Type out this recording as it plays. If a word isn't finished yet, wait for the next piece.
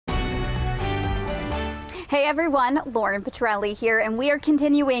Hey everyone, Lauren Petrelli here, and we are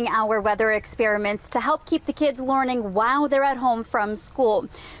continuing our weather experiments to help keep the kids learning while they're at home from school.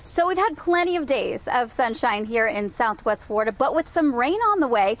 So we've had plenty of days of sunshine here in Southwest Florida, but with some rain on the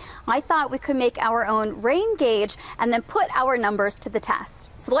way, I thought we could make our own rain gauge and then put our numbers to the test.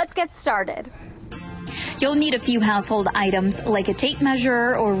 So let's get started. You'll need a few household items like a tape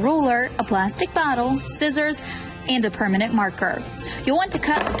measure or ruler, a plastic bottle, scissors, and a permanent marker. You'll want to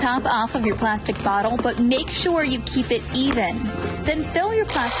cut the top off of your plastic bottle, but make sure you keep it even. Then fill your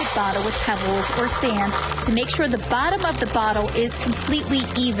plastic bottle with pebbles or sand to make sure the bottom of the bottle is completely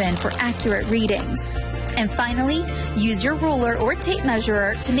even for accurate readings. And finally, use your ruler or tape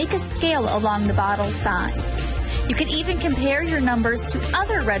measurer to make a scale along the bottle's side. You can even compare your numbers to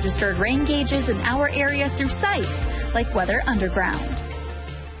other registered rain gauges in our area through sites like Weather Underground.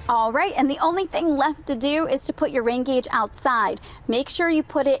 All right, and the only thing left to do is to put your rain gauge outside. Make sure you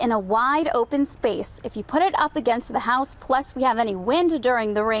put it in a wide open space. If you put it up against the house, plus we have any wind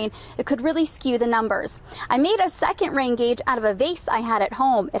during the rain, it could really skew the numbers. I made a second rain gauge out of a vase I had at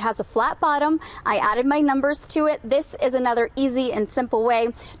home. It has a flat bottom. I added my numbers to it. This is another easy and simple way.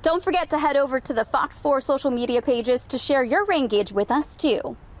 Don't forget to head over to the Fox 4 social media pages to share your rain gauge with us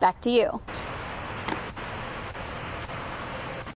too. Back to you.